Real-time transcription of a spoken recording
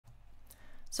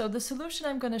So the solution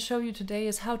I'm going to show you today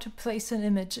is how to place an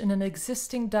image in an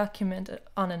existing document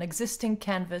on an existing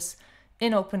canvas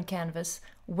in Open Canvas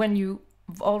when you've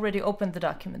already opened the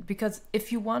document. Because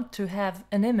if you want to have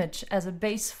an image as a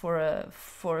base for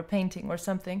a painting or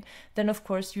something, then of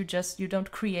course you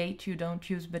don't create, you don't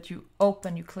use, but you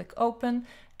open, you click open,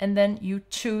 and then you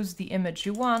choose the image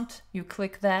you want, you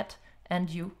click that, and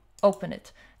you open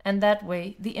it. And that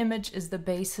way the image is the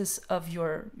basis of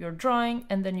your drawing,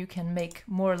 and then you can make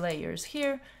more layers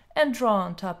here and draw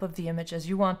on top of the image as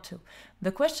you want to.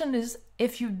 The question is,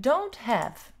 if you don't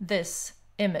have this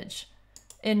image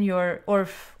in your, or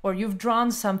you've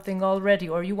drawn something already,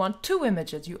 or you want two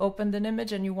images, you opened an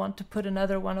image and you want to put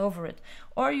another one over it,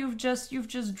 or you've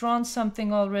just drawn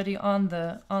something already on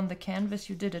the canvas,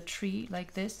 you did a tree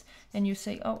like this, and you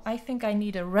say, oh, I think I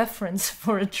need a reference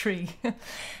for a tree.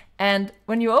 And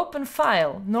when you open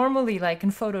File, normally like in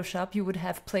Photoshop, you would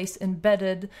have Place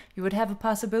Embedded, you would have a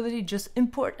possibility just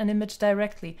import an image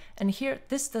directly. And here,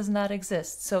 this does not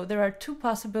exist. So there are two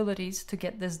possibilities to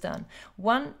get this done.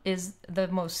 One is the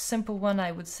most simple one,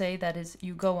 I would say, that is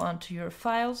you go onto your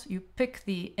files, you pick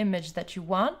the image that you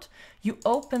want, you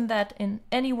open that in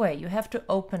any way. You have to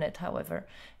open it, however,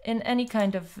 in any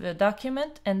kind of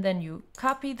document, and then you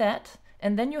copy that.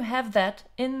 And then you have that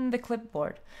in the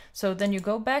clipboard. So then you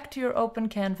go back to your open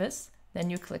canvas,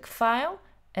 then you click File,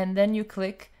 and then you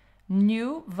click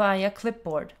New via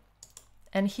Clipboard.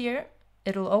 And here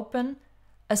it'll open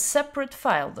a separate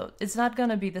file, though. It's not going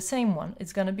to be the same one,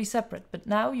 it's going to be separate. But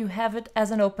now you have it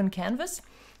as an open canvas.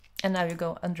 And now you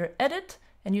go under Edit,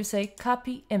 and you say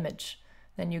Copy Image.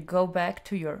 Then you go back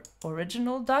to your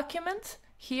original document,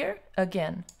 here,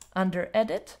 again, under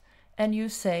Edit, and you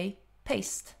say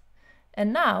Paste.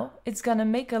 And now it's going to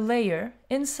make a layer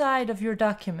inside of your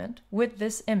document with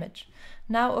this image.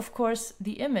 Now, of course,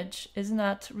 the image is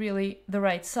not really the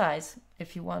right size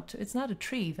if you want to. It's not a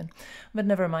tree even, but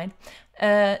never mind.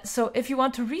 So if you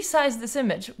want to resize this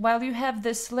image, while you have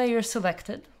this layer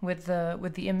selected with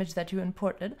the image that you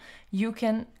imported, you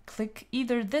can click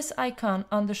either this icon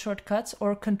on the shortcuts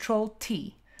or Control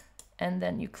T. And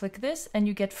then you click this and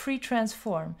you get Free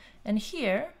Transform. And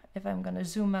here, if I'm going to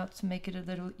zoom out to make it a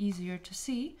little easier to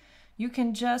see, you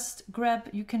can just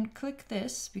you can click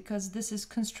this, because this is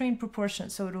constrained proportion,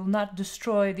 so it will not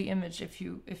destroy the image if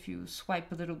you swipe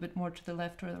a little bit more to the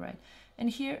left or the right. And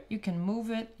here you can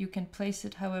move it, you can place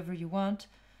it however you want,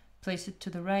 place it to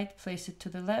the right, place it to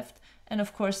the left, and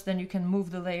of course then you can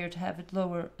move the layer to have it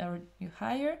lower or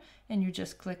higher, and you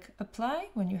just click Apply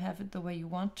when you have it the way you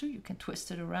want to. You can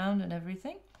twist it around and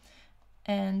everything.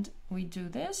 And we do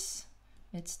this.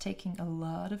 It's taking a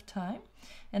lot of time,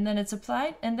 and then it's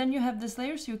applied, and then you have this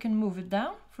layer, so you can move it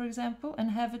down, for example,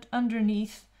 and have it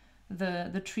underneath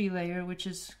the tree layer, which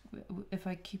is, if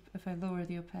I lower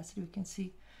the opacity, we can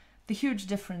see the huge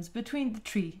difference between the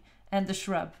tree and the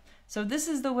shrub. So this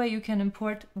is the way you can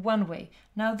import one way.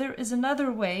 Now there is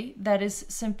another way, that is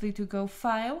simply to go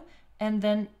File, and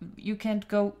then you can't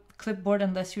go Clipboard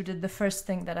unless you did the first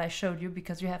thing that I showed you,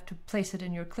 because you have to place it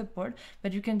in your clipboard,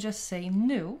 but you can just say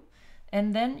New.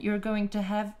 And then you're going to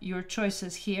have your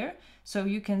choices here. So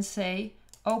you can say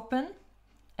Open,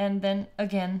 and then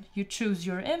again, you choose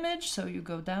your image. So you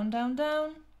go down, down,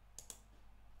 down,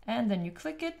 and then you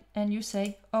click it and you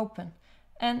say Open.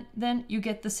 And then you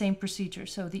get the same procedure.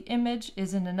 So the image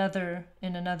is in another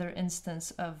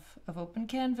instance of Open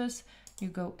Canvas. You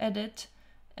go Edit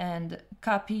and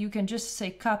Copy. You can just say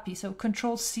Copy. So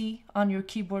Control C on your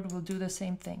keyboard will do the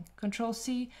same thing. Control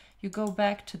C. You go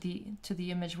back to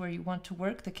the image where you want to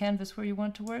work, the canvas where you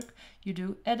want to work. You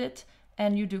do Edit,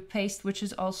 and you do Paste, which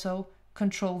is also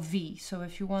Control V. So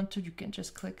if you want to, you can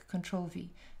just click Control V.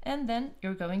 And then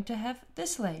you're going to have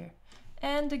this layer.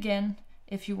 And again,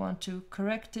 if you want to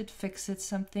correct it, fix it,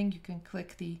 something, you can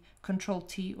click the Control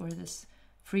T or this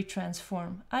Free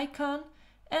Transform icon.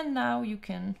 And now you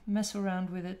can mess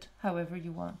around with it however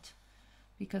you want,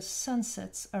 because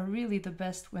sunsets are really the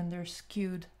best when they're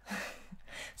skewed.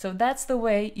 So that's the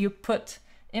way you put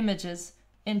images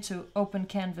into Open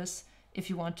Canvas if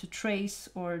you want to trace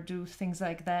or do things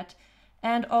like that.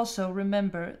 And also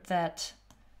remember that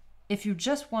if you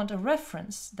just want a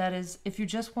reference, that is, if you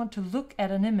just want to look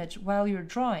at an image while you're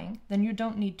drawing, then you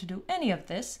don't need to do any of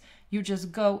this. You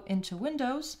just go into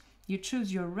Windows, you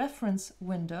choose your reference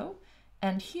window,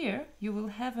 and here you will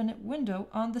have a window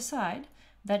on the side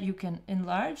that you can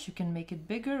enlarge, you can make it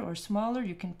bigger or smaller,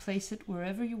 you can place it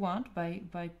wherever you want by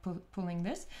pulling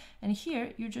this. And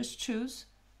here you just choose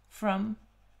from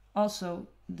also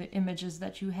the images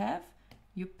that you have.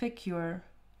 You pick your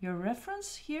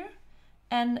reference here,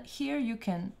 and here you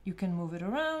can move it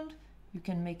around, you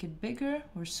can make it bigger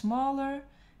or smaller,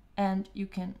 and you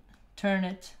can turn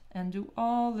it and do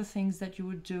all the things that you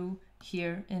would do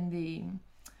here in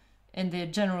the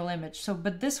general image. So,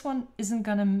 but this one isn't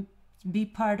gonna be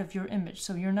part of your image,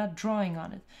 so you're not drawing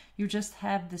on it. You just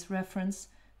have this reference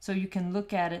so you can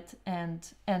look at it and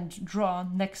draw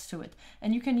next to it.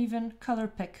 And you can even color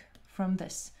pick from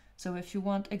this. So if you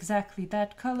want exactly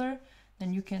that color,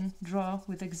 then you can draw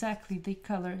with exactly the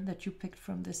color that you picked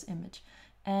from this image.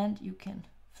 And you can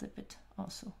flip it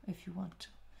also if you want to,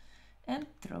 and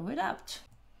throw it out.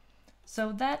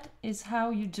 So that is how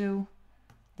you do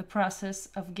the process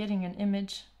of getting an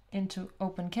image into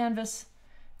Open Canvas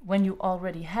when you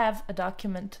already have a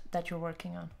document that you're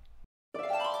working on.